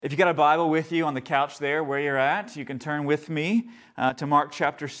If you got a Bible with you on the couch there where you're at, you can turn with me to Mark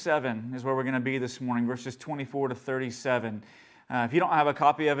chapter 7 is where we're going to be this morning, verses 24 to 37. If you don't have a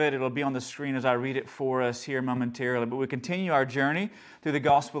copy of it, it'll be on the screen as I read it for us here momentarily. But we continue our journey through the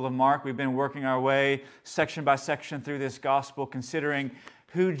Gospel of Mark. We've been working our way section by section through this Gospel, considering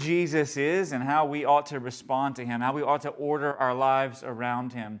who Jesus is and how we ought to respond to Him, how we ought to order our lives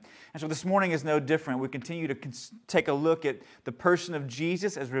around Him. And so this morning is no different. We continue to take a look at the person of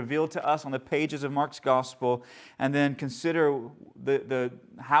Jesus as revealed to us on the pages of Mark's Gospel, and then consider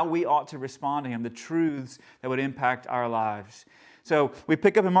how we ought to respond to Him, the truths that would impact our lives. So we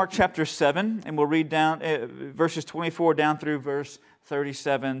pick up in Mark chapter 7, and we'll read down verses 24 down through verse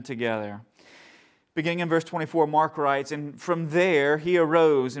 37 together. Beginning in verse 24, Mark writes, "And from there he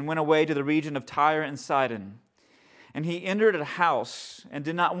arose and went away to the region of Tyre and Sidon. And he entered a house and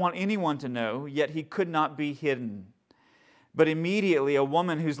did not want anyone to know, yet he could not be hidden. But immediately a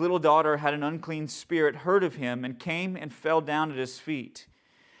woman whose little daughter had an unclean spirit heard of him and came and fell down at his feet.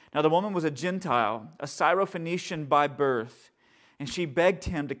 Now the woman was a Gentile, a Syrophoenician by birth, and she begged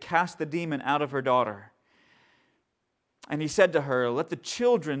him to cast the demon out of her daughter. And he said to her, 'Let the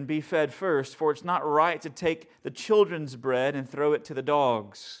children be fed first, for it's not right to take the children's bread and throw it to the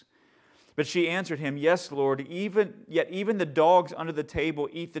dogs.' But she answered him, 'Yes, Lord, yet even the dogs under the table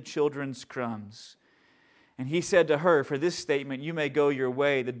eat the children's crumbs.' And he said to her, 'For this statement you may go your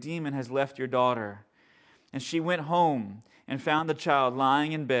way. The demon has left your daughter.' And she went home and found the child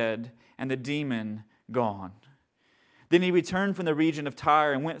lying in bed and the demon gone. Then he returned from the region of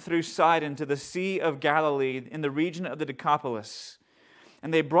Tyre and went through Sidon to the Sea of Galilee in the region of the Decapolis.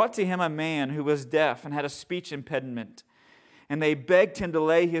 And they brought to him a man who was deaf and had a speech impediment. And they begged him to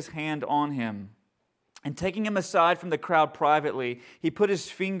lay his hand on him. And taking him aside from the crowd privately, he put his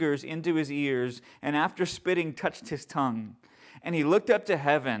fingers into his ears, and after spitting, touched his tongue. And he looked up to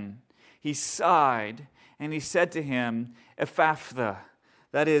heaven. He sighed, and he said to him, 'Ephphatha,'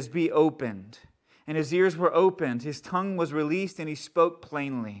 that is, be opened. And his ears were opened, his tongue was released, and he spoke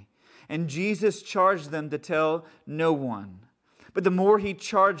plainly. And Jesus charged them to tell no one. But the more he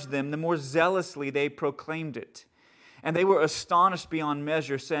charged them, the more zealously they proclaimed it. And they were astonished beyond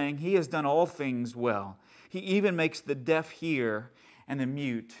measure, saying, 'He has done all things well. He even makes the deaf hear and the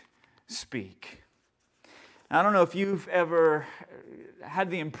mute speak.'" Now, I don't know if you've ever had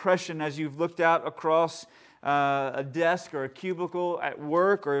the impression as you've looked out across a desk or a cubicle at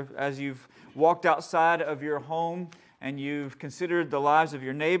work, or as you've walked outside of your home and you've considered the lives of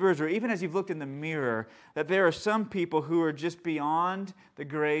your neighbors, or even as you've looked in the mirror, that there are some people who are just beyond the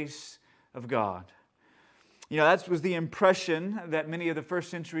grace of God. You know, that was the impression that many of the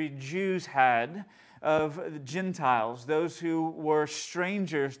first century Jews had of the Gentiles, those who were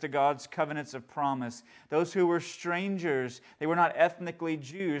strangers to God's covenants of promise, those who were strangers. They were not ethnically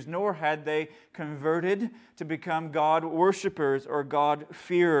Jews, nor had they converted to become God worshipers or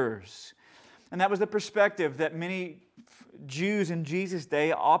God-fearers. And that was the perspective that many Jews in Jesus'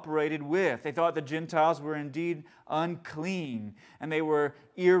 day operated with. They thought the Gentiles were indeed unclean and they were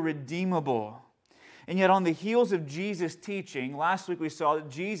irredeemable. And yet on the heels of Jesus' teaching, last week we saw that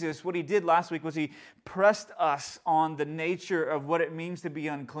Jesus, what He did last week was He pressed us on the nature of what it means to be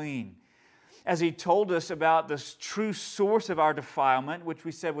unclean. As He told us about the true source of our defilement, which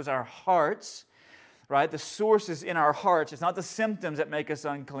we said was our hearts, right? The source is in our hearts. It's not the symptoms that make us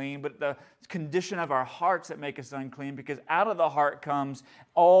unclean, but the condition of our hearts that make us unclean, because out of the heart comes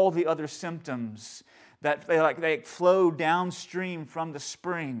all the other symptoms that they flow downstream from the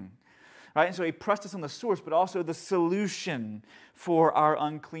spring. Right? And so He pressed us on the source, but also the solution for our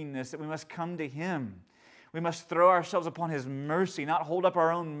uncleanness, that we must come to Him. We must throw ourselves upon His mercy, not hold up our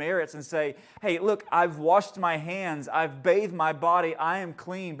own merits and say, "Hey, look, I've washed my hands, I've bathed my body, I am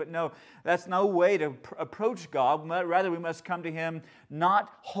clean." But no, that's no way to approach God. Rather, we must come to Him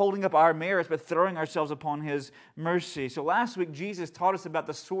not holding up our merits, but throwing ourselves upon His mercy. So last week, Jesus taught us about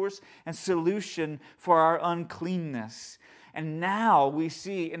the source and solution for our uncleanness. And now we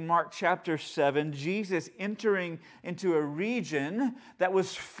see in Mark chapter 7, Jesus entering into a region that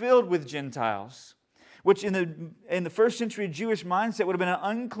was filled with Gentiles, which in the first century Jewish mindset would have been an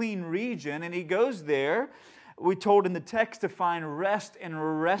unclean region. And He goes there, we're told in the text, to find rest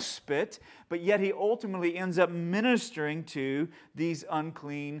and respite, but yet He ultimately ends up ministering to these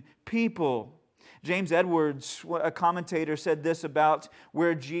unclean people. James Edwards, a commentator, said this about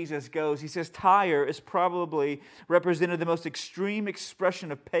where Jesus goes. He says, "Tyre is probably represented the most extreme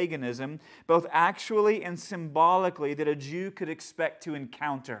expression of paganism, both actually and symbolically, that a Jew could expect to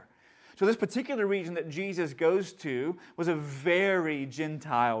encounter." So this particular region that Jesus goes to was a very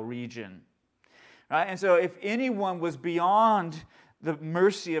Gentile region. Right? And so if anyone was beyond the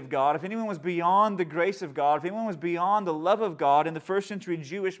mercy of God, if anyone was beyond the grace of God, if anyone was beyond the love of God in the first century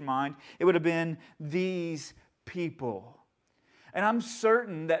Jewish mind, it would have been these people. And I'm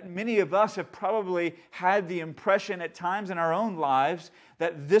certain that many of us have probably had the impression at times in our own lives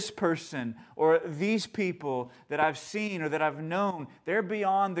that this person or these people that I've seen or that I've known, they're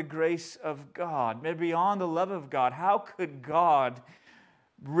beyond the grace of God. They're beyond the love of God. How could God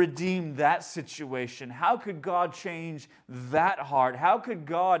redeem that situation? How could God change that heart? How could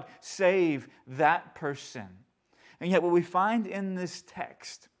God save that person? And yet what we find in this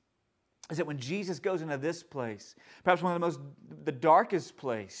text is that when Jesus goes into this place, perhaps one of the darkest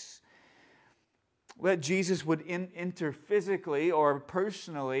place, that Jesus would enter physically or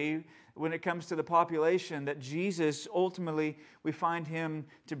personally when it comes to the population, that Jesus ultimately, we find Him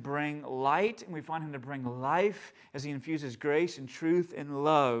to bring light and we find Him to bring life as He infuses grace and truth and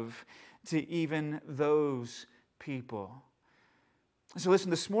love to even those people. So listen,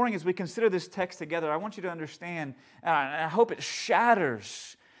 this morning as we consider this text together, I want you to understand, and I hope it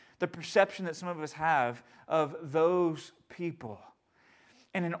shatters the perception that some of us have of those people.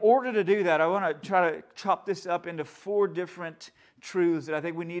 And in order to do that, I want to try to chop this up into 4 different truths that I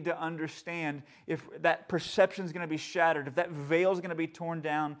think we need to understand if that perception is going to be shattered, if that veil is going to be torn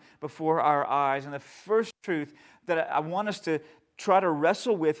down before our eyes. And the first truth that I want us to try to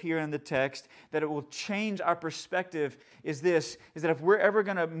wrestle with here in the text, that it will change our perspective, is this, is that if we're ever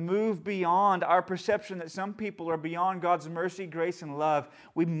going to move beyond our perception that some people are beyond God's mercy, grace, and love,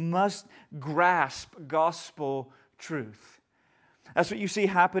 we must grasp gospel truth. That's what you see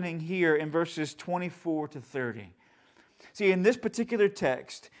happening here in verses 24 to 30. See, in this particular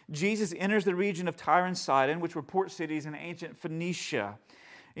text, Jesus enters the region of Tyre and Sidon, which were port cities in ancient Phoenicia.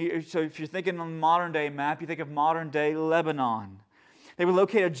 So if you're thinking on the modern day map, you think of modern day Lebanon. They were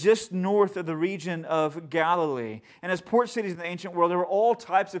located just north of the region of Galilee. And as port cities in the ancient world, there were all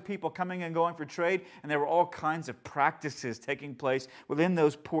types of people coming and going for trade, and there were all kinds of practices taking place within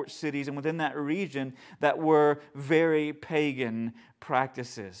those port cities and within that region that were very pagan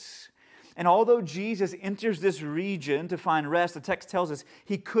practices. And although Jesus enters this region to find rest, the text tells us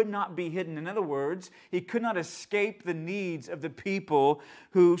He could not be hidden. In other words, He could not escape the needs of the people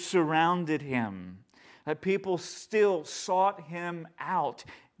who surrounded Him. That people still sought Him out,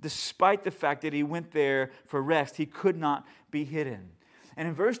 despite the fact that He went there for rest. He could not be hidden. And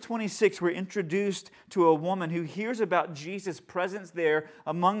in verse 26, we're introduced to a woman who hears about Jesus' presence there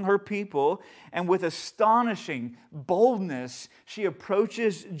among her people, and with astonishing boldness, she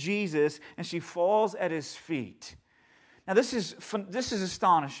approaches Jesus and she falls at His feet. Now, this is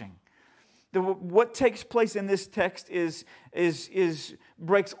astonishing. What takes place in this text is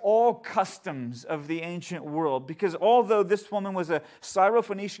breaks all customs of the ancient world, because although this woman was a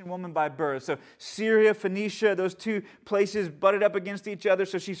Syro-Phoenician woman by birth, so Syria, Phoenicia, those two places butted up against each other,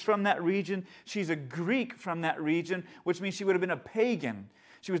 so she's from that region. She's a Greek from that region, which means she would have been a pagan.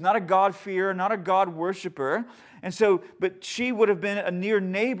 She was not a God-fearer, not a God worshiper, but she would have been a near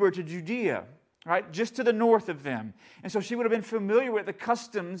neighbor to Judea, right, just to the north of them. And so she would have been familiar with the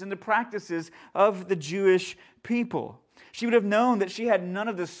customs and the practices of the Jewish people. She would have known that she had none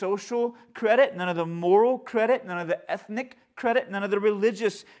of the social credit, none of the moral credit, none of the ethnic credit, none of the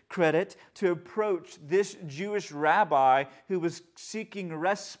religious credit to approach this Jewish rabbi who was seeking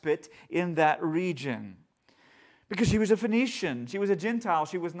respite in that region. Because she was a Phoenician, she was a Gentile,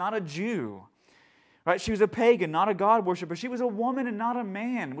 she was not a Jew. Right? She was a pagan, not a God worshiper. She was a woman and not a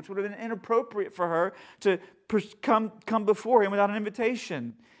man, which would have been inappropriate for her to come before Him without an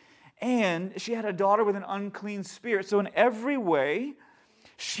invitation. And she had a daughter with an unclean spirit. So in every way,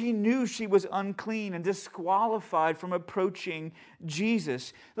 she knew she was unclean and disqualified from approaching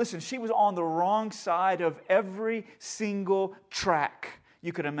Jesus. Listen, she was on the wrong side of every single track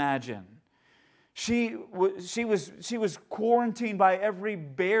you could imagine. She was quarantined by every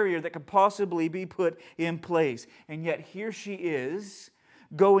barrier that could possibly be put in place. And yet here she is,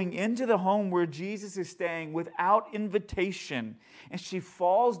 going into the home where Jesus is staying without invitation. And she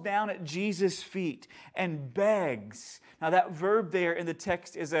falls down at Jesus' feet and begs. Now that verb there in the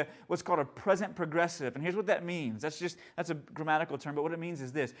text is what's called a present progressive. And here's what that means. That's a grammatical term, but what it means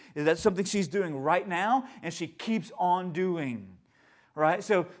is this. Is that something she's doing right now and she keeps on doing. Right?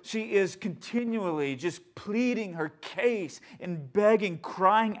 So she is continually just pleading her case and begging,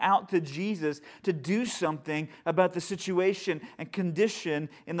 crying out to Jesus to do something about the situation and condition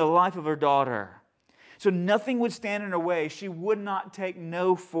in the life of her daughter. So nothing would stand in her way. She would not take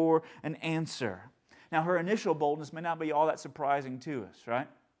no for an answer. Now, her initial boldness may not be all that surprising to us, right?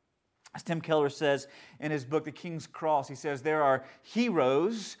 As Tim Keller says in his book, The King's Cross, he says there are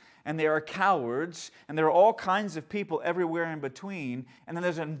heroes and there are cowards, and there are all kinds of people everywhere in between. And then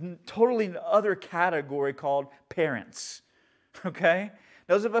there's a totally other category called parents. Okay?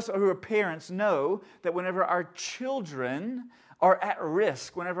 Those of us who are parents know that whenever our children are at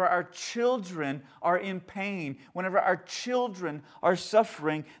risk, whenever our children are in pain, whenever our children are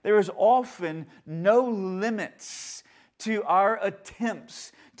suffering, there is often no limits to our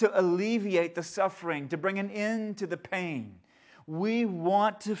attempts to alleviate the suffering, to bring an end to the pain. We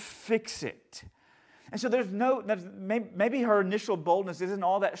want to fix it. And so maybe her initial boldness isn't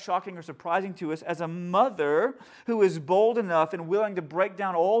all that shocking or surprising to us as a mother who is bold enough and willing to break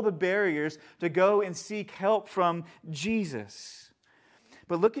down all the barriers to go and seek help from Jesus.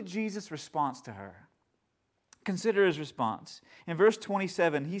 But look at Jesus' response to her. Consider his response. In verse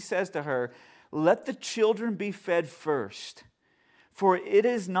 27, he says to her, "Let the children be fed first, for it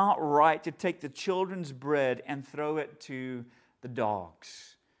is not right to take the children's bread and throw it to the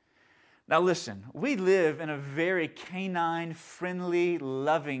dogs." Now listen, we live in a very canine-friendly,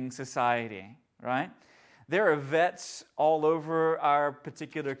 loving society, right? There are vets all over our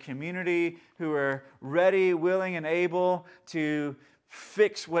particular community who are ready, willing, and able to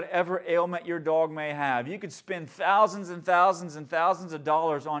fix whatever ailment your dog may have. You could spend thousands and thousands and thousands of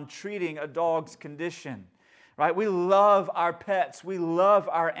dollars on treating a dog's condition, right? We love our pets. We love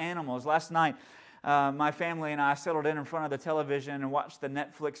our animals. Last night, my family and I settled in front of the television and watched the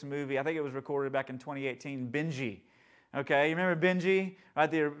Netflix movie. I think it was recorded back in 2018, Benji. Okay, you remember Benji?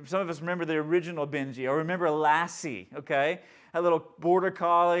 Right? Some of us remember the original Benji, or remember Lassie, okay? That little border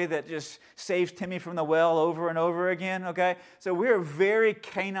collie that just saves Timmy from the well over and over again, okay? So we're a very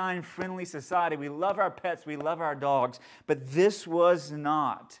canine-friendly society. We love our pets, we love our dogs, but this was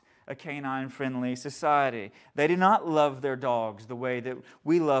not a canine-friendly society. They did not love their dogs the way that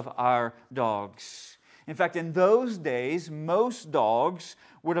we love our dogs. In fact, in those days, most dogs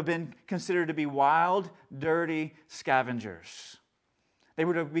would have been considered to be wild, dirty scavengers. They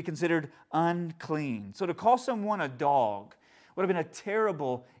would be considered unclean. So to call someone a dog would have been a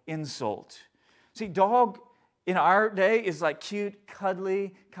terrible insult. See, dog in our day is like cute,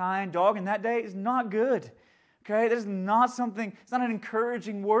 cuddly, kind. Dog in that day is not good. Okay, that is not something, it's not an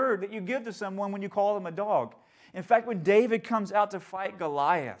encouraging word that you give to someone when you call them a dog. In fact, when David comes out to fight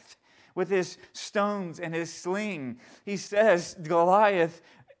Goliath with his stones and his sling, he says, Goliath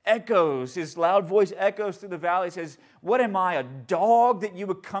echoes, his loud voice echoes through the valley. He says, "What am I, a dog, that you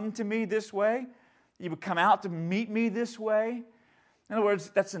would come to me this way? You would come out to meet me this way?" In other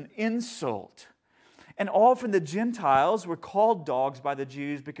words, that's an insult. And often the Gentiles were called dogs by the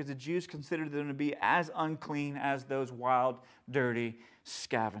Jews because the Jews considered them to be as unclean as those wild, dirty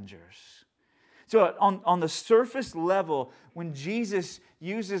scavengers. So on the surface level, when Jesus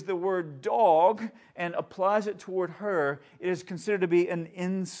uses the word dog and applies it toward her, it is considered to be an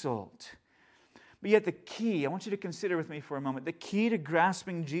insult. But yet the key, I want you to consider with me for a moment, the key to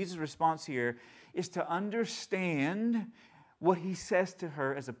grasping Jesus' response here is to understand what he says to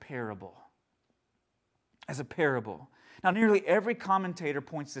her as a parable. As a parable. Now, nearly every commentator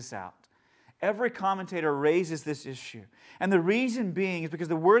points this out. Every commentator raises this issue. And the reason being is because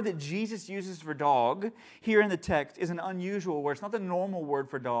the word that Jesus uses for dog here in the text is an unusual word. It's not the normal word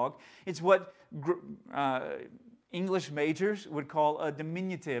for dog. It's what English majors would call a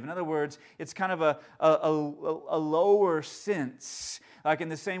diminutive. In other words, it's kind of a lower sense. Like in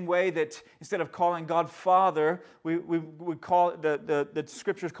the same way that instead of calling God Father, we call the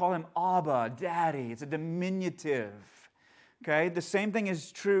scriptures call him Abba, Daddy. It's a diminutive. Okay, the same thing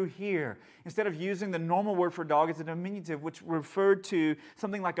is true here. Instead of using the normal word for dog, it's a diminutive, which referred to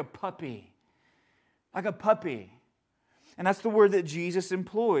something like a puppy. Like a puppy. And that's the word that Jesus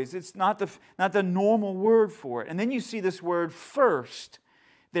employs. It's not the normal word for it. And then you see this word first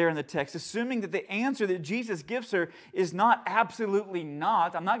there in the text, assuming that the answer that Jesus gives her is not absolutely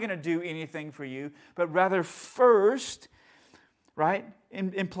not, I'm not going to do anything for you, but rather first, right,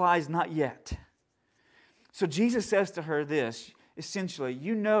 implies not yet. So Jesus says to her this, essentially,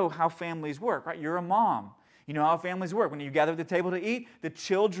 you know how families work, right? You're a mom. You know how families work. When you gather at the table to eat, the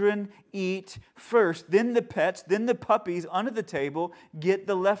children eat first, then the pets, then the puppies under the table get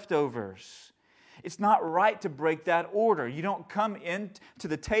the leftovers. It's not right to break that order. You don't come into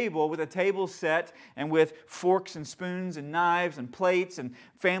the table with a table set and with forks and spoons and knives and plates and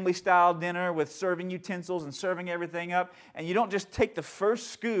family-style dinner with serving utensils and serving everything up. And you don't just take the first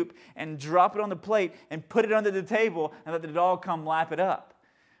scoop and drop it on the plate and put it under the table and let the dog come lap it up.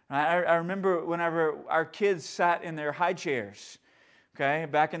 I remember whenever our kids sat in their high chairs, okay,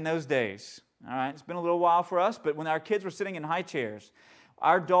 back in those days. All right, it's been a little while for us, but when our kids were sitting in high chairs,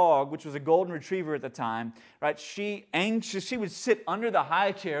 our dog, which was a golden retriever at the time, right, she would sit under the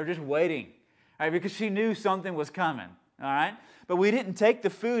high chair just waiting, right, because she knew something was coming, all right? But we didn't take the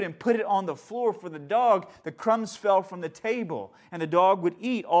food and put it on the floor for the dog. The crumbs fell from the table, and the dog would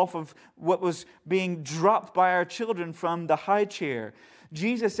eat off of what was being dropped by our children from the high chair.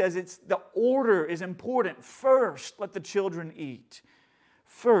 Jesus says the order is important. First, let the children eat.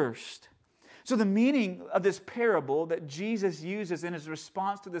 First. So the meaning of this parable that Jesus uses in his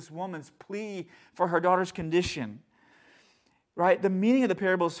response to this woman's plea for her daughter's condition, right? The meaning of the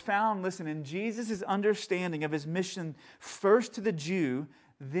parable is found, listen, in Jesus' understanding of his mission first to the Jew,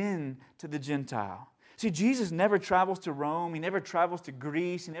 then to the Gentile. See, Jesus never travels to Rome. He never travels to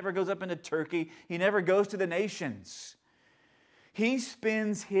Greece. He never goes up into Turkey. He never goes to the nations. He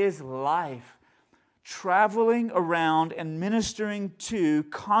spends his life traveling around and ministering to,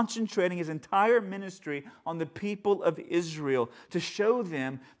 concentrating his entire ministry on the people of Israel to show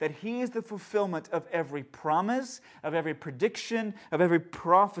them that he is the fulfillment of every promise, of every prediction, of every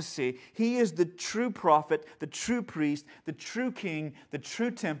prophecy. He is the true prophet, the true priest, the true king, the true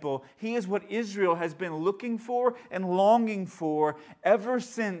temple. He is what Israel has been looking for and longing for ever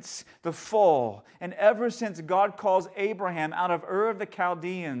since the fall, and ever since God calls Abraham out of Ur of the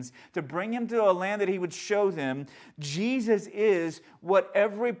Chaldeans to bring him to a land that he would show them. Jesus is what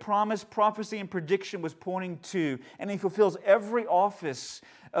every promise, prophecy, and prediction was pointing to. And he fulfills every office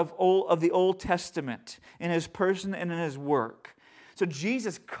of the Old Testament in his person and in his work. So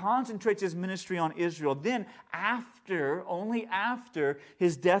Jesus concentrates his ministry on Israel. Then only after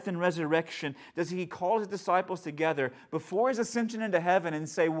his death and resurrection, does he call his disciples together before his ascension into heaven and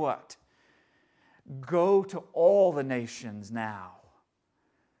say what? Go to all the nations now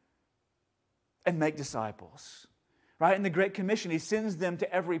and make disciples. Right? In the Great Commission, he sends them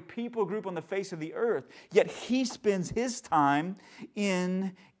to every people group on the face of the earth. Yet he spends his time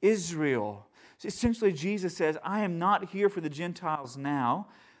in Israel. So essentially, Jesus says, I am not here for the Gentiles now.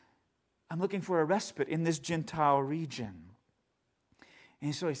 I'm looking for a respite in this Gentile region.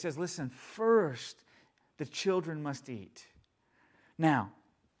 And so he says, listen, first, the children must eat. Now,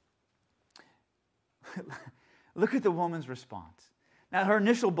 look at the woman's response. Now, her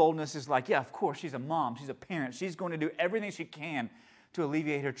initial boldness is like, yeah, of course, she's a mom, she's a parent. She's going to do everything she can to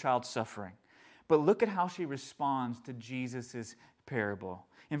alleviate her child's suffering. But look at how she responds to Jesus' parable.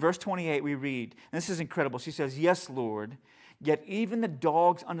 In verse 28, we read, and this is incredible. She says, yes, Lord, yet even the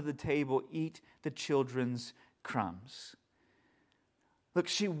dogs under the table eat the children's crumbs. Look,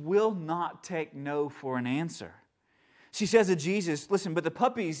 she will not take no for an answer. She says to Jesus, listen, but the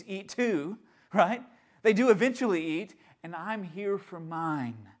puppies eat too, right? They do eventually eat, and I'm here for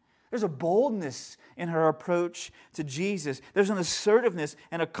mine. There's a boldness in her approach to Jesus. There's an assertiveness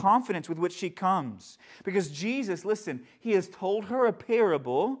and a confidence with which she comes. Because Jesus, listen, he has told her a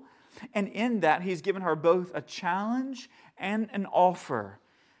parable, and in that he's given her both a challenge and an offer.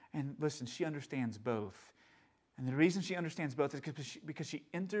 And listen, she understands both. And the reason she understands both is because she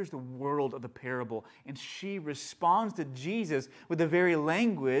enters the world of the parable, and she responds to Jesus with the very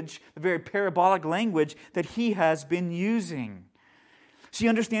language, the very parabolic language that he has been using. She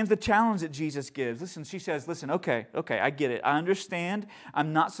understands the challenge that Jesus gives. Listen, she says, listen, okay, I get it. I understand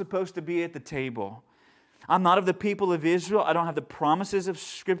I'm not supposed to be at the table. I'm not of the people of Israel. I don't have the promises of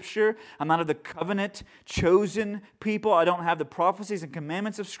Scripture. I'm not of the covenant chosen people. I don't have the prophecies and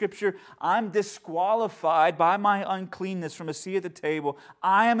commandments of Scripture. I'm disqualified by my uncleanness from a seat at the table.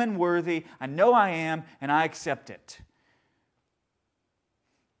 I am unworthy. I know I am, and I accept it.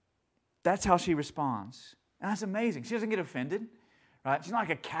 That's how she responds. And that's amazing. She doesn't get offended, right? She's not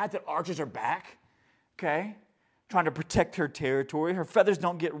like a cat that arches her back, okay? Trying to protect her territory. Her feathers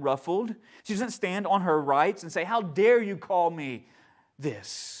don't get ruffled. She doesn't stand on her rights and say, how dare you call me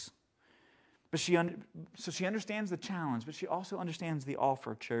this? But she understands the challenge, but she also understands the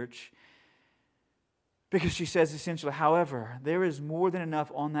offer, church. Because she says essentially, however, there is more than enough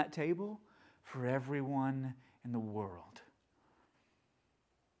on that table for everyone in the world.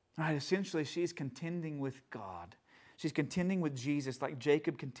 Right? Essentially, she's contending with God. She's contending with Jesus like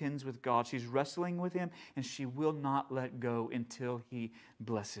Jacob contends with God. She's wrestling with him, and she will not let go until he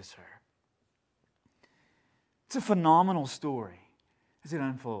blesses her. It's a phenomenal story as it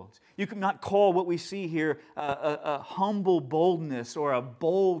unfolds. You cannot call what we see here a humble boldness or a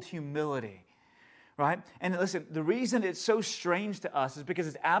bold humility, right? And listen, the reason it's so strange to us is because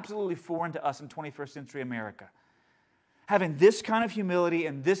it's absolutely foreign to us in 21st century America. Having this kind of humility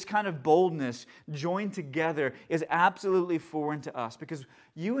and this kind of boldness joined together is absolutely foreign to us, because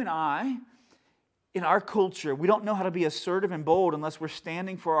you and I, in our culture, we don't know how to be assertive and bold unless we're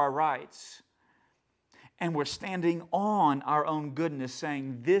standing for our rights. And we're standing on our own goodness,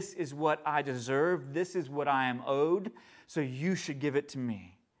 saying, this is what I deserve, this is what I am owed, so you should give it to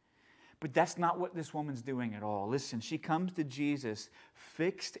me. But that's not what this woman's doing at all. Listen, she comes to Jesus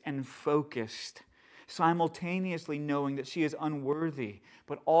fixed and focused, simultaneously knowing that she is unworthy,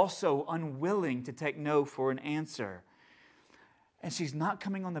 but also unwilling to take no for an answer. And she's not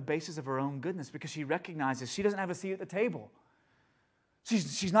coming on the basis of her own goodness because she recognizes she doesn't have a seat at the table.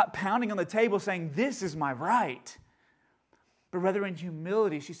 She's not pounding on the table saying, this is my right. But rather in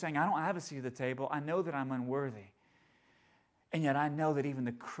humility, she's saying, I don't have a seat at the table. I know that I'm unworthy. And yet I know that even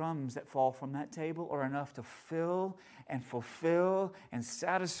the crumbs that fall from that table are enough to fill and fulfill and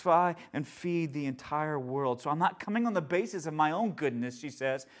satisfy and feed the entire world. So I'm not coming on the basis of my own goodness, she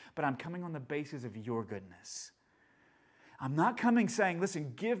says, but I'm coming on the basis of your goodness. I'm not coming saying,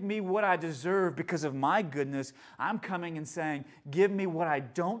 listen, give me what I deserve because of my goodness. I'm coming and saying, give me what I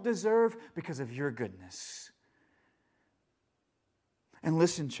don't deserve because of your goodness. And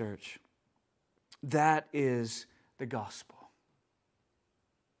listen, church, that is the gospel.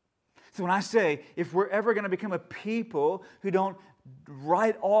 So when I say, if we're ever going to become a people who don't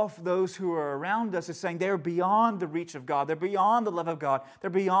write off those who are around us as saying they're beyond the reach of God, they're beyond the love of God, they're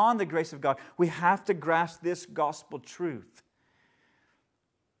beyond the grace of God, we have to grasp this gospel truth.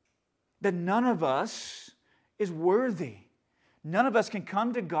 That none of us is worthy. None of us can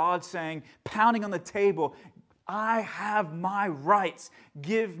come to God saying, pounding on the table, I have my rights.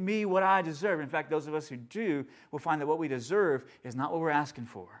 Give me what I deserve. In fact, those of us who do will find that what we deserve is not what we're asking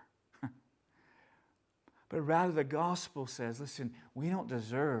for. But rather the gospel says, listen, we don't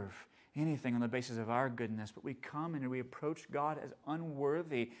deserve anything on the basis of our goodness, but we come and we approach God as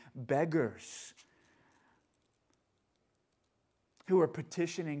unworthy beggars who are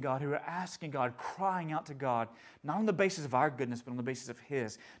petitioning God, who are asking God, crying out to God, not on the basis of our goodness, but on the basis of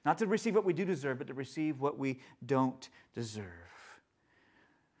His. Not to receive what we do deserve, but to receive what we don't deserve.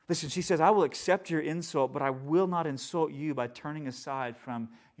 Listen, she says, I will accept your insult, but I will not insult you by turning aside from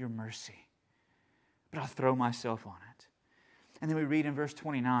your mercy. But I'll throw myself on it. And then we read in verse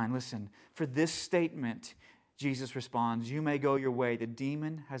 29, listen, for this statement, Jesus responds, you may go your way. The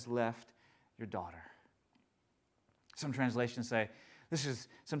demon has left your daughter. Some translations say,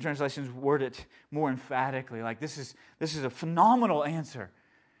 some translations word it more emphatically, like this is a phenomenal answer.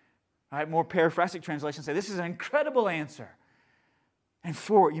 Right? More paraphrastic translations say, this is an incredible answer. And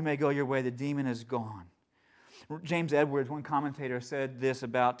for it, you may go your way. The demon is gone. James Edwards, one commentator, said this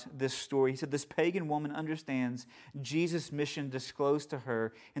about this story. He said, this pagan woman understands Jesus' mission disclosed to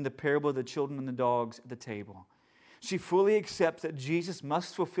her in the parable of the children and the dogs at the table. She fully accepts that Jesus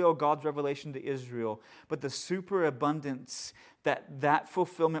must fulfill God's revelation to Israel, but the superabundance that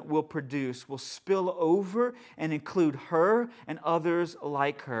fulfillment will produce will spill over and include her and others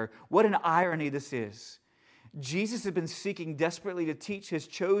like her. What an irony this is. Jesus has been seeking desperately to teach His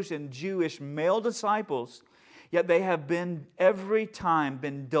chosen Jewish male disciples, yet they have been every time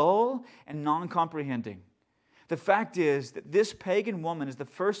been dull and non-comprehending. The fact is that this pagan woman is the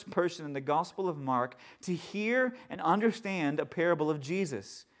first person in the Gospel of Mark to hear and understand a parable of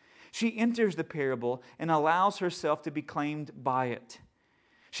Jesus. She enters the parable and allows herself to be claimed by it.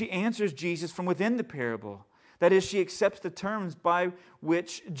 She answers Jesus from within the parable. That is, she accepts the terms by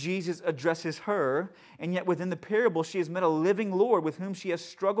which Jesus addresses her, and yet within the parable she has met a living Lord with whom she has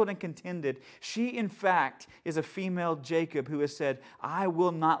struggled and contended. She, in fact, is a female Jacob who has said, I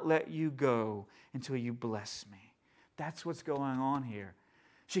will not let you go until you bless me. That's what's going on here.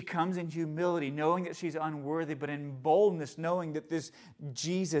 She comes in humility, knowing that she's unworthy, but in boldness, knowing that this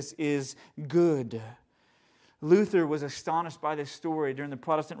Jesus is good. Luther was astonished by this story during the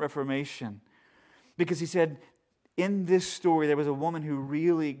Protestant Reformation because he said, in this story, there was a woman who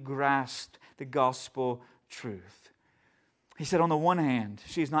really grasped the gospel truth. He said, on the one hand,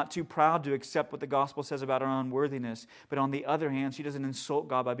 she's not too proud to accept what the gospel says about her unworthiness, but on the other hand, she doesn't insult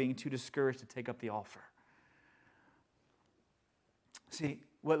God by being too discouraged to take up the offer. See,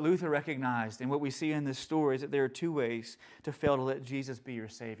 what Luther recognized and what we see in this story is that there are two ways to fail to let Jesus be your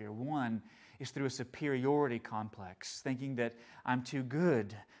Savior. One is through a superiority complex, thinking that I'm too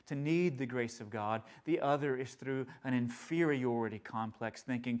good to need the grace of God. The other is through an inferiority complex,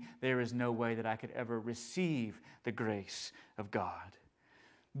 thinking there is no way that I could ever receive the grace of God.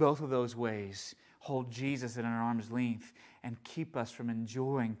 Both of those ways hold Jesus at an arm's length and keep us from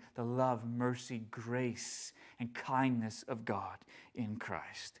enjoying the love, mercy, grace, and kindness of God in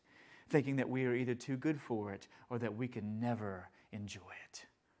Christ, thinking that we are either too good for it or that we can never enjoy it.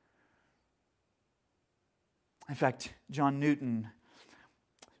 In fact, John Newton,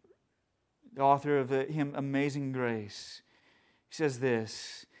 the author of the hymn Amazing Grace, he says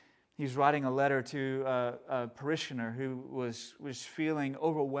this, He was writing a letter to a parishioner who was feeling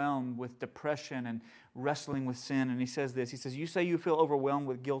overwhelmed with depression and wrestling with sin. And he says this, he says, "You say you feel overwhelmed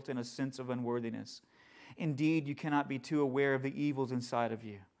with guilt and a sense of unworthiness. Indeed, you cannot be too aware of the evils inside of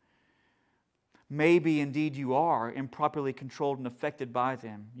you. Maybe indeed you are improperly controlled and affected by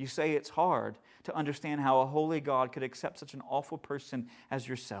them. You say it's hard to understand how a holy God could accept such an awful person as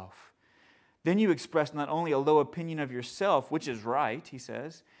yourself. Then you express not only a low opinion of yourself, which is right," he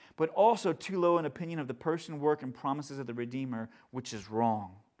says, "but also too low an opinion of the person, work, and promises of the Redeemer, which is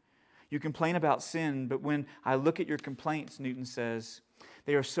wrong. You complain about sin, but when I look at your complaints," Newton says,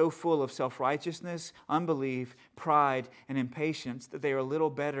 "they are so full of self-righteousness, unbelief, pride, and impatience that they are little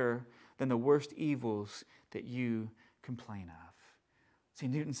better than the worst evils that you complain of." See,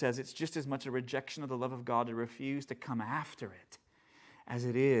 Newton says it's just as much a rejection of the love of God to refuse to come after it as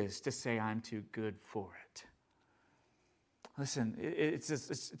it is to say I'm too good for it. Listen,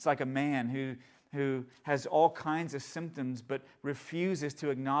 it's like a man who has all kinds of symptoms but refuses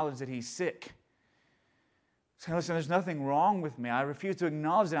to acknowledge that he's sick. So listen, there's nothing wrong with me. I refuse to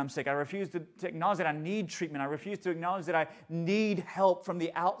acknowledge that I'm sick. I refuse to acknowledge that I need treatment. I refuse to acknowledge that I need help from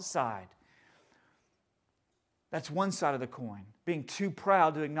the outside. That's one side of the coin, being too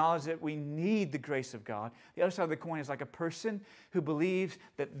proud to acknowledge that we need the grace of God. The other side of the coin is like a person who believes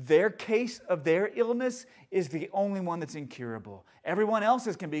that their case of their illness is the only one that's incurable. Everyone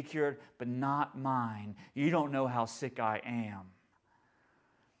else's can be cured, but not mine. You don't know how sick I am.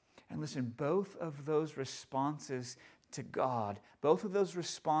 And listen, both of those responses to God, both of those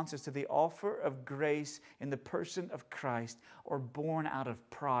responses to the offer of grace in the person of Christ are born out of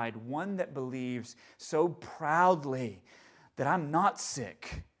pride. One that believes so proudly that I'm not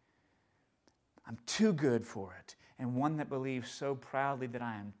sick, I'm too good for it. And one that believes so proudly that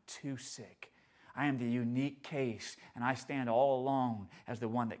I am too sick. I am the unique case, and I stand all alone as the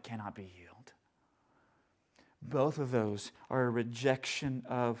one that cannot be healed. Both of those are a rejection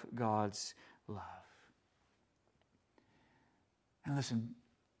of God's love. And listen,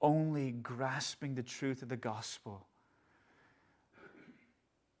 only grasping the truth of the gospel,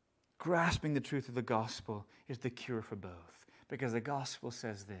 grasping the truth of the gospel is the cure for both. Because the gospel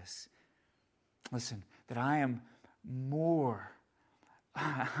says this, listen, that I'm more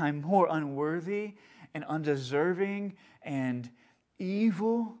unworthy and undeserving and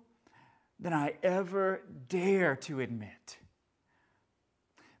evil than I ever dare to admit.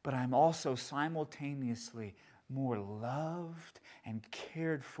 But I'm also simultaneously more loved and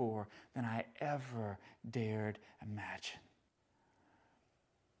cared for than I ever dared imagine.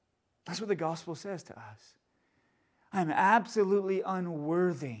 That's what the gospel says to us. I'm absolutely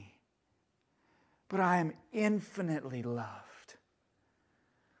unworthy, but I am infinitely loved.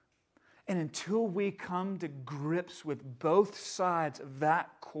 And until we come to grips with both sides of that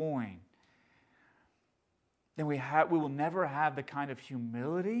coin, then we will never have the kind of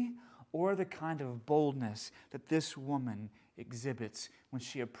humility or the kind of boldness that this woman exhibits when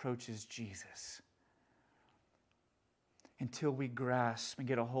she approaches Jesus. Until we grasp and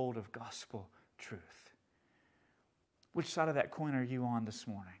get a hold of gospel truth. Which side of that coin are you on this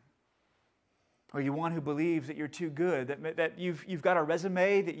morning? Are you one who believes that you're too good, that you've got a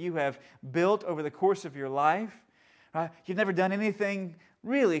resume that you have built over the course of your life? You've never done anything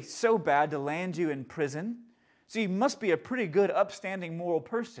really so bad to land you in prison. So you must be a pretty good, upstanding, moral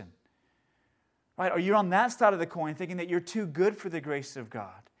person. Right? Or you're on that side of the coin thinking that you're too good for the grace of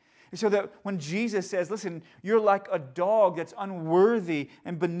God. And so that when Jesus says, listen, you're like a dog that's unworthy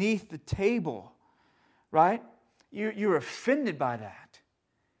and beneath the table, right? You're offended by that.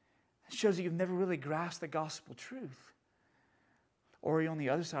 It shows that you've never really grasped the gospel truth. Or you're on the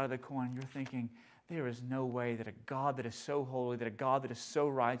other side of the coin, you're thinking, there is no way that a God that is so holy, that a God that is so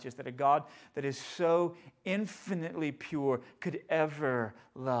righteous, that a God that is so infinitely pure could ever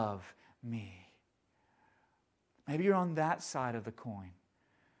love me. Maybe you're on that side of the coin.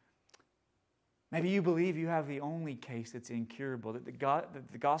 Maybe you believe you have the only case that's incurable, that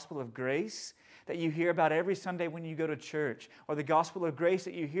the gospel of grace that you hear about every Sunday when you go to church, or the gospel of grace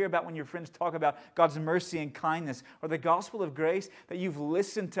that you hear about when your friends talk about God's mercy and kindness, or the gospel of grace that you've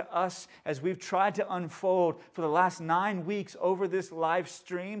listened to us as we've tried to unfold for the last 9 weeks over this live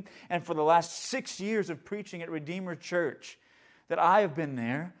stream and for the last 6 years of preaching at Redeemer Church, that I have been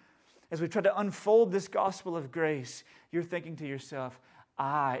there. As we try to unfold this gospel of grace, you're thinking to yourself,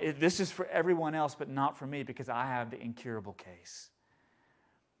 this is for everyone else, but not for me because I have the incurable case.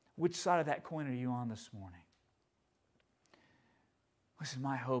 Which side of that coin are you on this morning? Listen,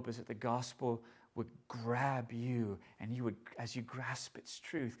 my hope is that the gospel would grab you, and you would, as you grasp its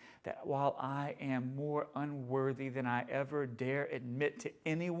truth, that while I am more unworthy than I ever dare admit to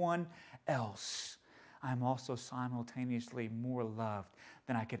anyone else, I'm also simultaneously more loved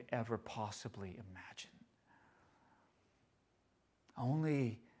than I could ever possibly imagine.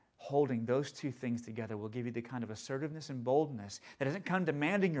 Only holding those two things together will give you the kind of assertiveness and boldness that doesn't come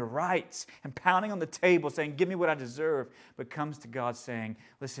demanding your rights and pounding on the table saying, give me what I deserve, but comes to God saying,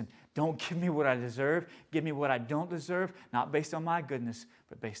 listen, don't give me what I deserve, give me what I don't deserve, not based on my goodness,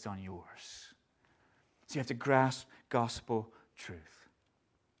 but based on yours. So you have to grasp gospel truth.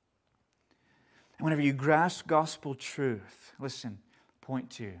 And whenever you grasp gospel truth, listen, point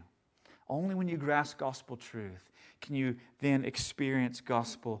 2, only when you grasp gospel truth can you then experience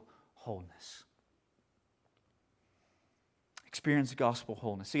gospel wholeness. Experience gospel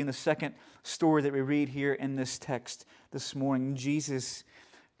wholeness. See, in the second story that we read here in this text this morning, Jesus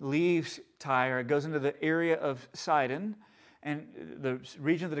leaves Tyre, goes into the area of Sidon and the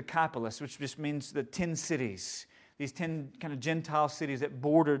region of the Decapolis, which just means the 10 cities, these 10 kind of Gentile cities that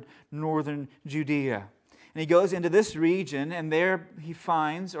bordered northern Judea. And he goes into this region, and there he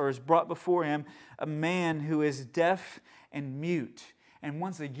finds, or is brought before him, a man who is deaf and mute. And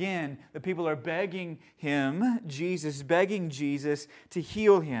once again, the people are begging Jesus, to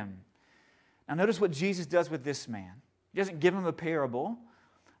heal him. Now notice what Jesus does with this man. He doesn't give him a parable,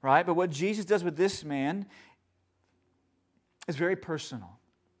 right? But what Jesus does with this man is very personal.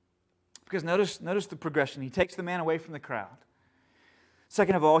 Because notice the progression. He takes the man away from the crowd.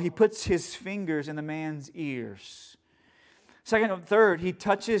 Second of all, he puts his fingers in the man's ears. Third, he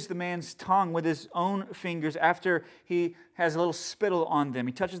touches the man's tongue with his own fingers after he has a little spittle on them.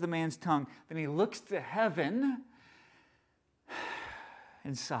 He touches the man's tongue. Then he looks to heaven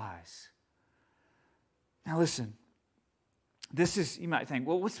and sighs. Now listen, this is, you might think,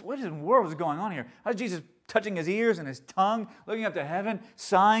 well, what in the world is going on here? How is Jesus touching his ears and his tongue, looking up to heaven,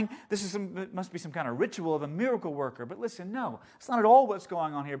 sighing? It must be some kind of ritual of a miracle worker. But listen, no, it's not at all what's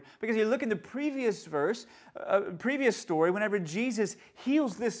going on here. Because you look in the previous verse, previous story, whenever Jesus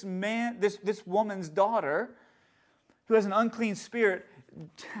heals this woman's daughter who has an unclean spirit,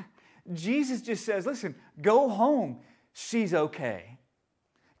 Jesus just says, listen, go home, she's okay.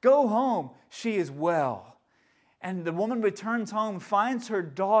 Go home, she is well. And the woman returns home, finds her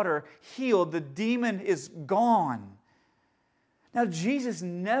daughter healed. The demon is gone. Now, Jesus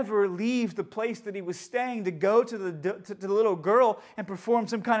never leaves the place that he was staying to go to the little girl and perform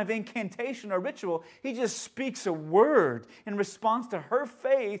some kind of incantation or ritual. He just speaks a word in response to her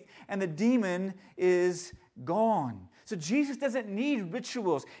faith, and the demon is gone. So Jesus doesn't need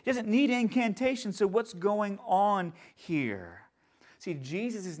rituals. He doesn't need incantation. So what's going on here? See,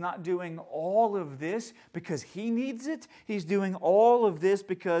 Jesus is not doing all of this because he needs it. He's doing all of this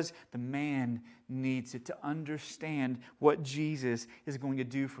because the man needs it to understand what Jesus is going to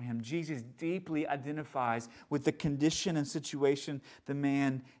do for him. Jesus deeply identifies with the condition and situation the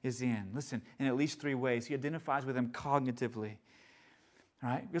man is in. Listen, in at least 3 ways. He identifies with him cognitively.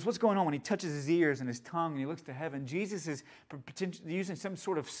 Right? Because what's going on when he touches his ears and his tongue and he looks to heaven? Jesus is using some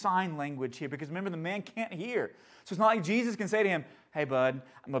sort of sign language here because remember, the man can't hear. So it's not like Jesus can say to him, hey, bud,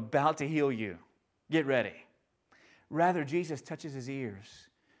 I'm about to heal you. Get ready. Rather, Jesus touches his ears.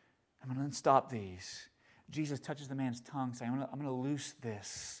 I'm going to stop these. Jesus touches the man's tongue, saying, I'm going to loose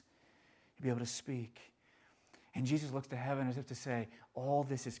this. You'll be able to speak. And Jesus looks to heaven as if to say, all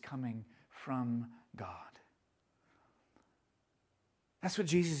this is coming from God. That's what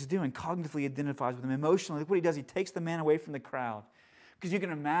Jesus is doing. Cognitively identifies with him. Emotionally, look what he does. He takes the man away from the crowd. Because you can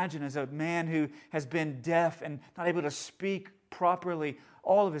imagine, as a man who has been deaf and not able to speak properly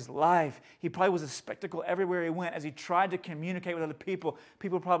all of his life, he probably was a spectacle everywhere he went. As he tried to communicate with other people,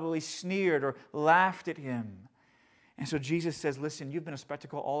 people probably sneered or laughed at him. And so Jesus says, listen, you've been a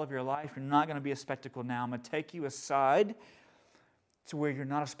spectacle all of your life. You're not going to be a spectacle now. I'm going to take you aside to where you're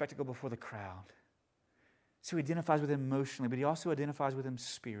not a spectacle before the crowd. So he identifies with him emotionally, but he also identifies with him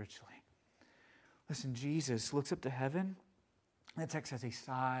spiritually. Listen, Jesus looks up to heaven, and the text says he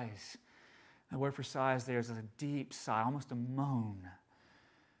sighs. The word for sighs there is a deep sigh, almost a moan.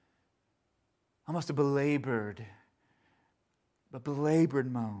 Almost a belabored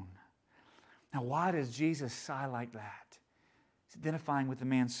moan. Now, why does Jesus sigh like that? He's identifying with the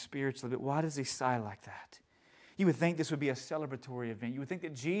man spiritually, but why does he sigh like that? You would think this would be a celebratory event. You would think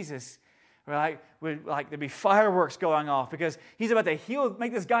that Jesus, there'd be fireworks going off because he's about to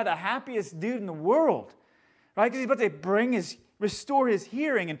make this guy the happiest dude in the world, right? Because he's about to restore his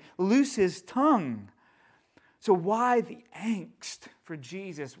hearing and loose his tongue. So why the angst for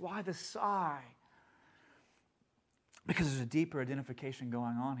Jesus? Why the sigh? Because there's a deeper identification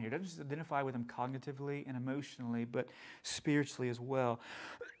going on here. It doesn't just identify with him cognitively and emotionally, but spiritually as well.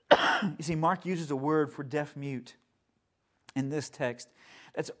 You see, Mark uses a word for deaf-mute in this text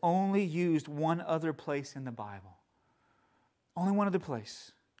that's only used one other place in the Bible. Only one other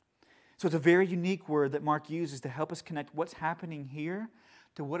place. So it's a very unique word that Mark uses to help us connect what's happening here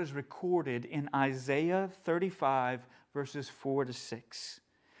to what is recorded in Isaiah 35, verses 4 to 6.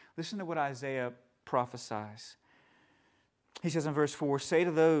 Listen to what Isaiah prophesies. He says in verse 4, "Say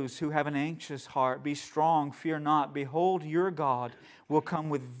to those who have an anxious heart, be strong, fear not. Behold, your God will come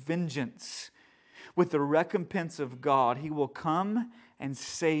with vengeance. With the recompense of God, He will come and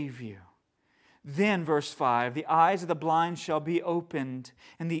save you." Then, verse 5, "The eyes of the blind shall be opened,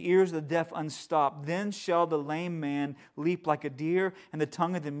 and the ears of the deaf unstopped. Then shall the lame man leap like a deer, and the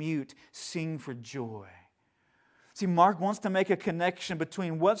tongue of the mute sing for joy." See, Mark wants to make a connection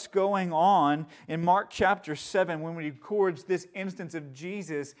between what's going on in Mark chapter 7 when he records this instance of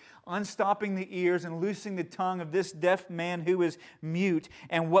Jesus unstopping the ears and loosing the tongue of this deaf man who is mute,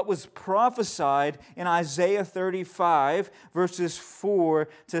 and what was prophesied in Isaiah 35, verses 4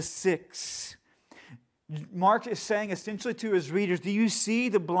 to 6. Mark is saying essentially to his readers, do you see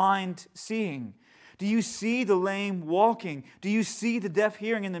the blind seeing? Do you see the lame walking? Do you see the deaf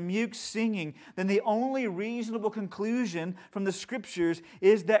hearing and the mute singing? Then the only reasonable conclusion from the Scriptures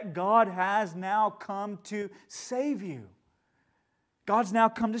is that God has now come to save you. God's now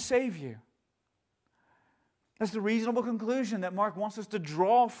come to save you. That's the reasonable conclusion that Mark wants us to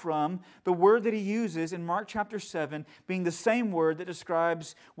draw from the word that he uses in Mark chapter 7, being the same word that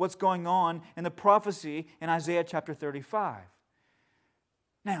describes what's going on in the prophecy in Isaiah chapter 35.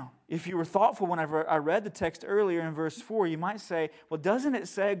 Now, if you were thoughtful whenever I read the text earlier in verse 4, you might say, well, doesn't it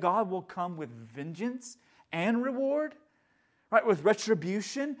say God will come with vengeance and reward? Right, with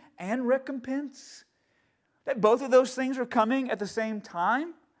retribution and recompense? That both of those things are coming at the same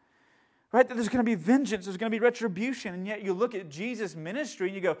time? Right, that there's going to be vengeance, there's going to be retribution, and yet you look at Jesus' ministry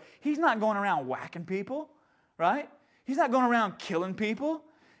and you go, He's not going around whacking people, right? He's not going around killing people.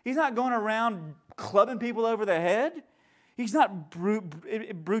 He's not going around clubbing people over the head. He's not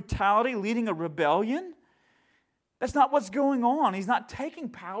brutality leading a rebellion. That's not what's going on. He's not taking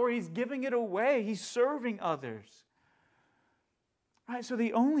power. He's giving it away. He's serving others. Right? So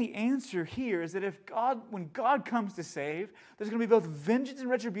the only answer here is that when God comes to save, there's going to be both vengeance and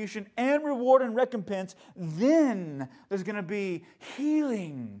retribution and reward and recompense. Then there's going to be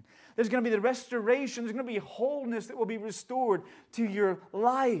healing. There's going to be the restoration. There's going to be wholeness that will be restored to your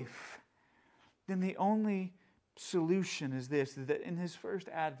life. Then the only solution is this, that in His first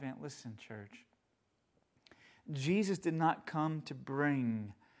advent, listen, church, Jesus did not come to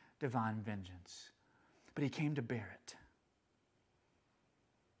bring divine vengeance, but He came to bear it.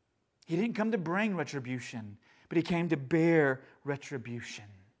 He didn't come to bring retribution, but He came to bear retribution.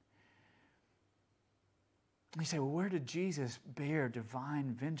 You say, well, where did Jesus bear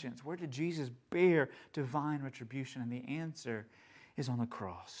divine vengeance? Where did Jesus bear divine retribution? And the answer is on the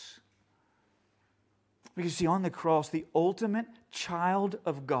cross. Because see, on the cross, the ultimate child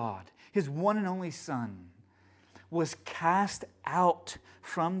of God, His one and only Son, was cast out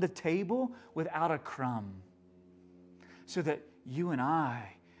from the table without a crumb, so that you and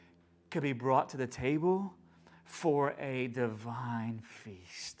I could be brought to the table for a divine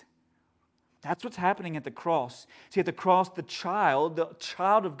feast. That's what's happening at the cross. See, at the cross, the child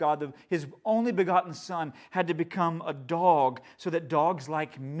of God, His only begotten Son, had to become a dog so that dogs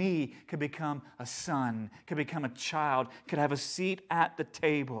like me could become a son, could become a child, could have a seat at the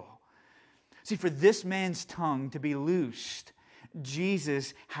table. See, for this man's tongue to be loosed,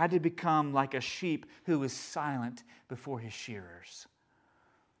 Jesus had to become like a sheep who was silent before his shearers,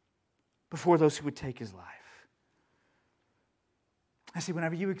 before those who would take his life. I see,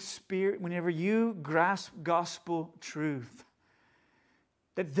 whenever you grasp gospel truth,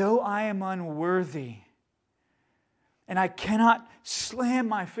 that though I am unworthy, and I cannot slam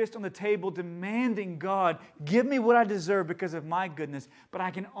my fist on the table demanding, God, give me what I deserve because of my goodness, but I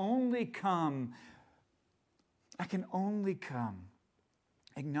can only come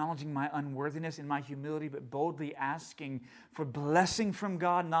acknowledging my unworthiness and my humility, but boldly asking for blessing from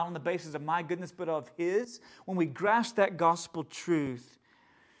God, not on the basis of my goodness, but of His. When we grasp that gospel truth,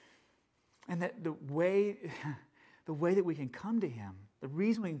 and that the way that we can come to Him, the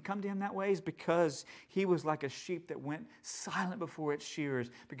reason we can come to Him that way is because He was like a sheep that went silent before its shearers,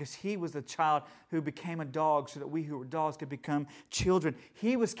 because He was the child who became a dog so that we who were dogs could become children.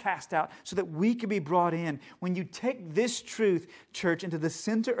 He was cast out so that we could be brought in. When you take this truth, church, into the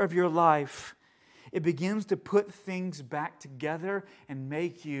center of your life, It begins to put things back together and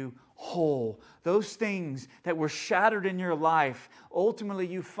make you whole. Those things that were shattered in your life, ultimately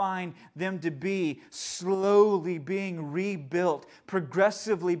you find them to be slowly being rebuilt,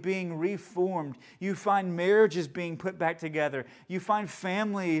 progressively being reformed. You find marriages being put back together. You find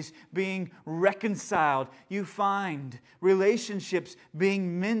families being reconciled. You find relationships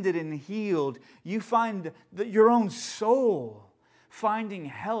being mended and healed. You find your own soul finding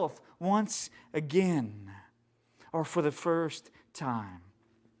health once again, or for the first time.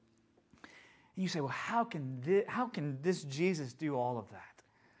 And you say, well, how can this Jesus do all of that?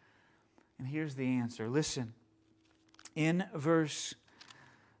 And here's the answer. Listen, in verse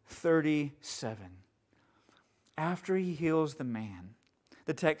 37, after he heals the man,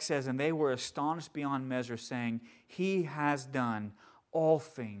 the text says, and they were astonished beyond measure, saying, he has done all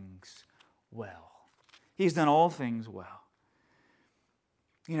things well. He's done all things well.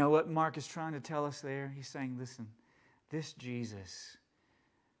 You know what Mark is trying to tell us there? He's saying, listen, this Jesus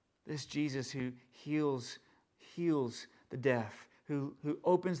who heals the deaf, who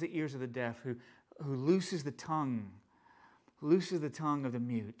opens the ears of the deaf, who looses the tongue of the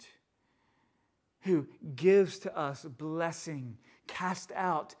mute, who gives to us blessing, casts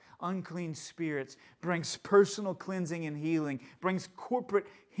out unclean spirits, brings personal cleansing and healing, brings corporate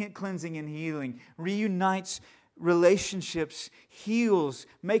cleansing and healing, reunites relationships, heals,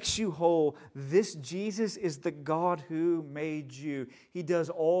 makes you whole. This Jesus is the God who made you. He does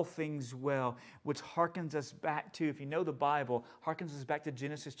all things well, which harkens us back to, if you know the Bible, harkens us back to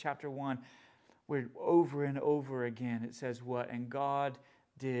Genesis chapter 1, where over and over again it says what? And God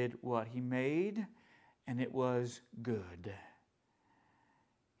did what? He made, and it was good.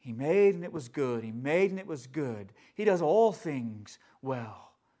 He made, and it was good. He made, and it was good. He does all things well.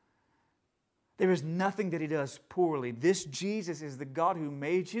 There is nothing that He does poorly. This Jesus is the God who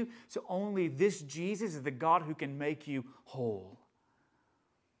made you, so only this Jesus is the God who can make you whole.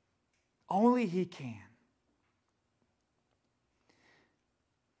 Only He can.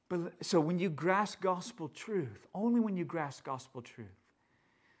 So when you grasp gospel truth, only when you grasp gospel truth.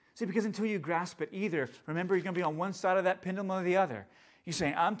 See, because until you grasp it either, remember you're going to be on one side of that pendulum or the other. You're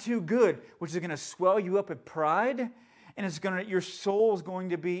saying, I'm too good, which is going to swell you up with pride, and your soul is going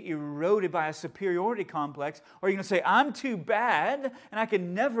to be eroded by a superiority complex. Or you're going to say, I'm too bad, and I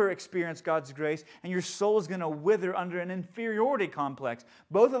can never experience God's grace, and your soul is going to wither under an inferiority complex.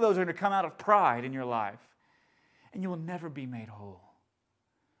 Both of those are going to come out of pride in your life, and you will never be made whole.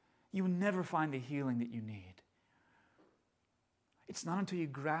 You will never find the healing that you need. It's not until you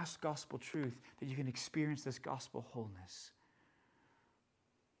grasp gospel truth that you can experience this gospel wholeness.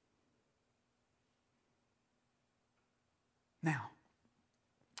 Now,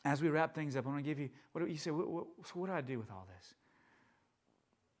 as we wrap things up, I want to give you, what do you say, so what do I do with all this?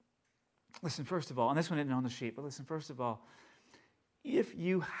 Listen, first of all, and this one isn't on the sheet, but listen, first of all, if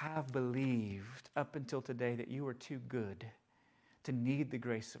you have believed up until today that you are too good to need the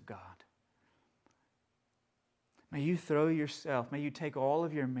grace of God, may you may you take all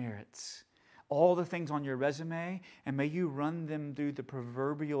of your merits, all the things on your resume, and may you run them through the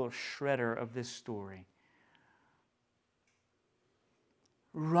proverbial shredder of this story.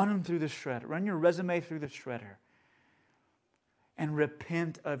 Run them through the shredder. Run your resume through the shredder. And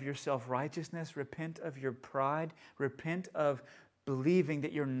repent of your self-righteousness. Repent of your pride. Repent of believing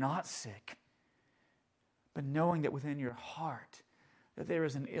that you're not sick, but knowing that within your heart that there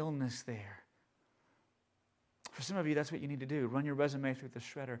is an illness there. For some of you, that's what you need to do. Run your resume through the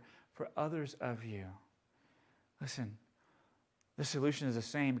shredder. For others of you, listen, the solution is the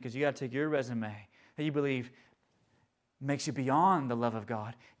same, because you got to take your resume that you believe makes you beyond the love of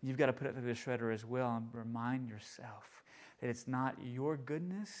God. You've got to put it through the shredder as well and remind yourself that it's not your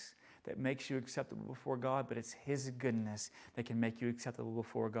goodness that makes you acceptable before God, but it's His goodness that can make you acceptable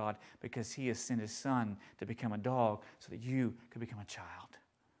before God, because He has sent His Son to become a dog so that you could become a child.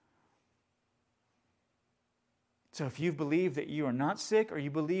 So if you believe that you are not sick, or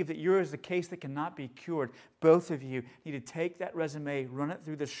you believe that yours is the case that cannot be cured, both of you need to take that resume, run it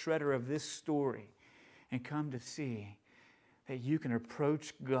through the shredder of this story, and come to see that you can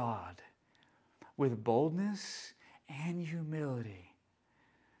approach God with boldness and humility,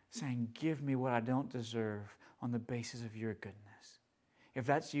 saying, give me what I don't deserve on the basis of your goodness. If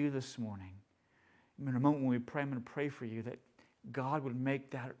that's you this morning, in a moment when we pray, I'm going to pray for you that God would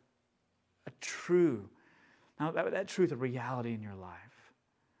make that a true, now that truth a reality in your life.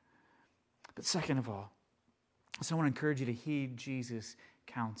 But second of all, so I want to encourage you to heed Jesus'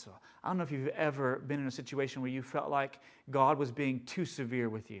 counsel. I don't know if you've ever been in a situation where you felt like God was being too severe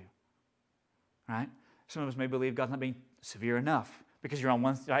with you. Right? Some of us may believe God's not being severe enough, because you're on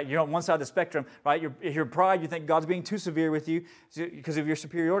one side of the spectrum, right? Your pride, you think God's being too severe with you because of your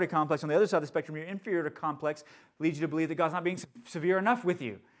superiority complex. On the other side of the spectrum, your inferiority complex leads you to believe that God's not being severe enough with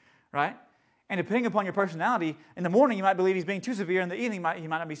you, right? And depending upon your personality, in the morning you might believe He's being too severe, in the evening He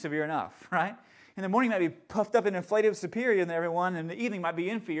might not be severe enough, right? In the morning you might be puffed up and inflated superior than everyone, and in the evening might be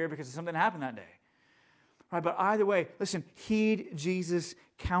inferior because something happened that day. Right? But either way, listen, heed Jesus'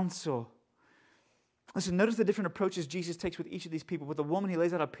 counsel. Listen, notice the different approaches Jesus takes with each of these people. With the woman, He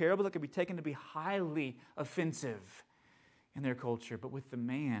lays out a parable that could be taken to be highly offensive in their culture. But with the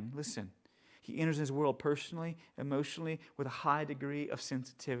man, listen, He enters his world personally, emotionally, with a high degree of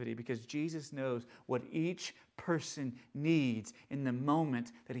sensitivity because Jesus knows what each person needs in the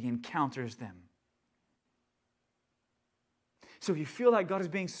moment that He encounters them. So if you feel like God is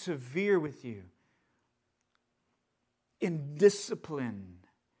being severe with you, in discipline,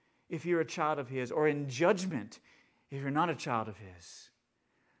 if you're a child of His, or in judgment, if you're not a child of His.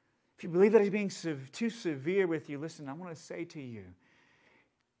 If you believe that He's being too severe with you, listen, I want to say to you,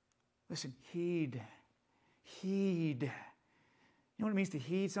 listen, heed. You know what it means to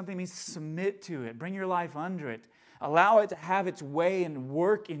heed? Something means to submit to it. Bring your life under it. Allow it to have its way and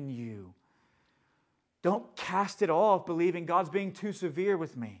work in you. Don't cast it off believing God's being too severe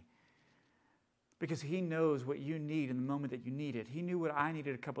with me. Because He knows what you need in the moment that you need it. He knew what I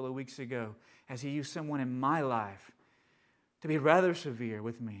needed a couple of weeks ago as He used someone in my life to be rather severe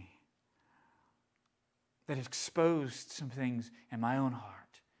with me, that exposed some things in my own heart.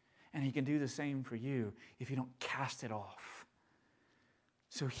 And He can do the same for you if you don't cast it off.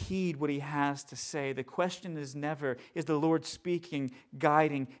 So heed what He has to say. The question is never, is the Lord speaking,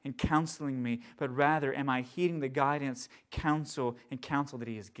 guiding, and counseling me? But rather, am I heeding the guidance, counsel that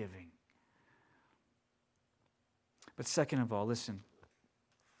He is giving? But second of all, listen,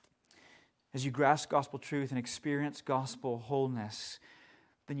 as you grasp gospel truth and experience gospel wholeness,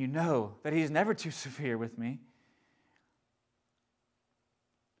 then you know that He is never too severe with me,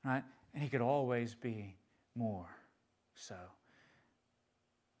 right? And He could always be more so.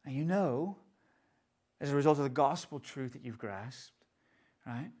 And you know, as a result of the gospel truth that you've grasped,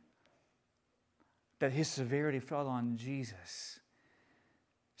 right, that His severity fell on Jesus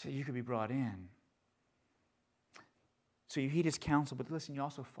so you could be brought in. So you heed His counsel, but listen, you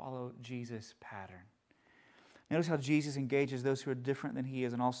also follow Jesus' pattern. Notice how Jesus engages those who are different than He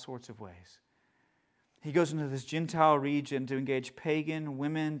is in all sorts of ways. He goes into this Gentile region to engage pagan,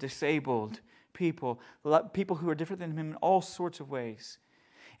 women, disabled people who are different than Him in all sorts of ways.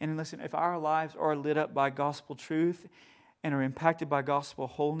 And listen, if our lives are lit up by gospel truth and are impacted by gospel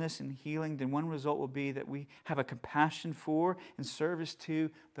wholeness and healing, then one result will be that we have a compassion for and service to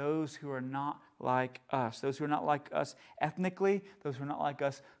those who are not like us. Those who are not like us ethnically, those who are not like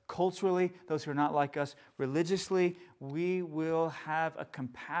us culturally, those who are not like us religiously. We will have a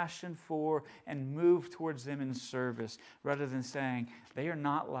compassion for and move towards them in service rather than saying, they are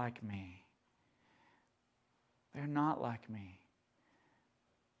not like me. They're not like me,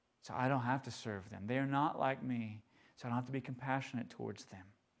 so I don't have to serve them. They are not like me, so I don't have to be compassionate towards them.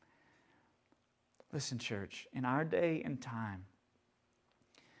 Listen, church, in our day and time,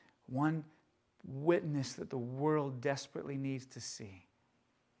 one witness that the world desperately needs to see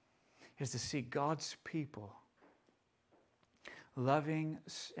is to see God's people loving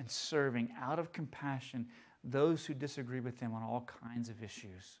and serving out of compassion those who disagree with them on all kinds of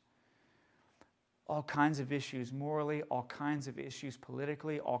issues. All kinds of issues morally, all kinds of issues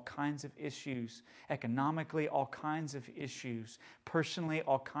politically, all kinds of issues economically, all kinds of issues personally,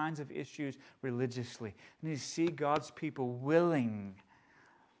 all kinds of issues religiously. And you see God's people willing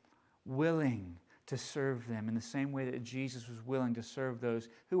to serve them in the same way that Jesus was willing to serve those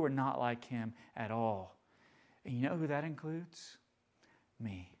who were not like Him at all. And you know who that includes?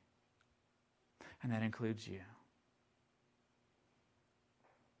 Me. And that includes you.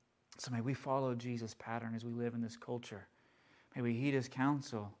 So may we follow Jesus' pattern as we live in this culture. May we heed His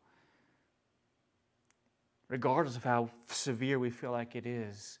counsel, regardless of how severe we feel like it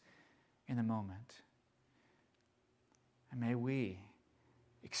is in the moment. And may we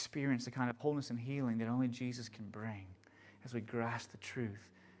experience the kind of wholeness and healing that only Jesus can bring as we grasp the truth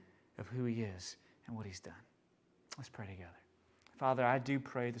of who He is and what He's done. Let's pray together. Father, I do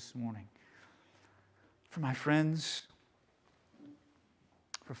pray this morning for my friends,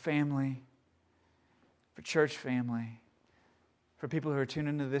 for family, for church family, for people who are tuned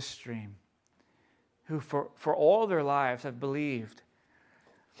into this stream, who for all their lives have believed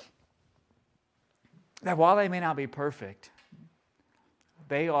that while they may not be perfect,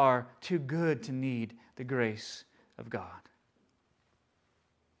 they are too good to need the grace of God.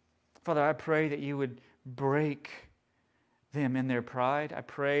 Father, I pray that You would break them in their pride. I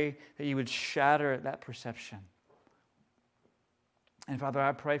pray that you would shatter that perception. And Father,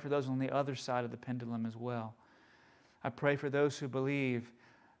 I pray for those on the other side of the pendulum as well. I pray for those who believe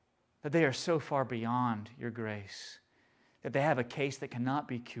that they are so far beyond your grace, that they have a case that cannot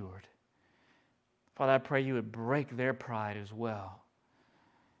be cured. Father, I pray you would break their pride as well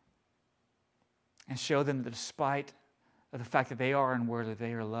and show them that despite of the fact that they are unworthy,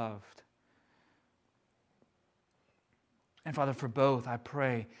 they are loved. And Father, for both, I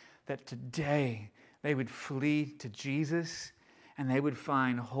pray that today they would flee to Jesus and they would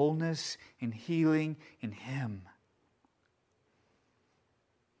find wholeness and healing in Him.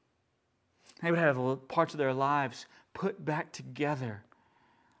 They would have parts of their lives put back together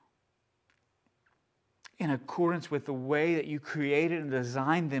in accordance with the way that you created and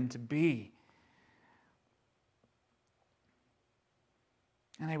designed them to be.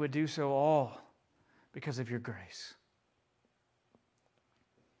 And they would do so all because of your grace.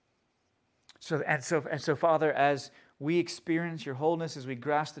 So, Father, as we experience your wholeness, as we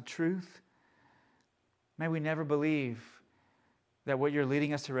grasp the truth, may we never believe that what you're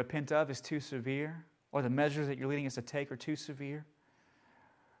leading us to repent of is too severe, or the measures that you're leading us to take are too severe.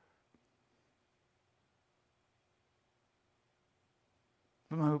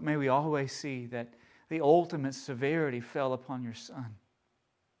 But may we always see that the ultimate severity fell upon your Son,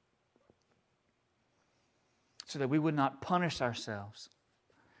 so that we would not punish ourselves.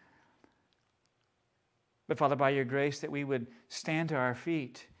 But Father, by your grace, that we would stand to our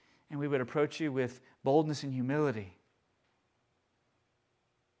feet and we would approach you with boldness and humility.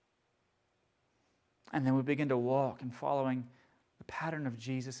 And then we begin to walk in following the pattern of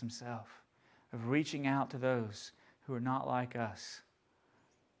Jesus Himself, of reaching out to those who are not like us.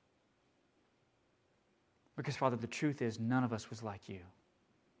 Because, Father, the truth is none of us was like you.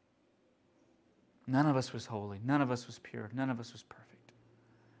 None of us was holy. None of us was pure. None of us was perfect.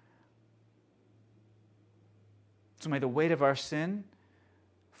 So may the weight of our sin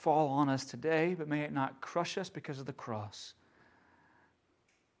fall on us today, but may it not crush us because of the cross,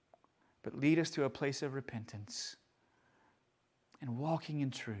 but lead us to a place of repentance and walking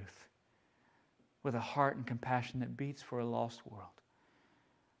in truth with a heart and compassion that beats for a lost world.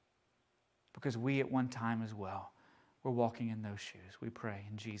 Because we at one time as well were walking in those shoes. We pray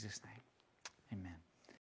in Jesus' name. Amen.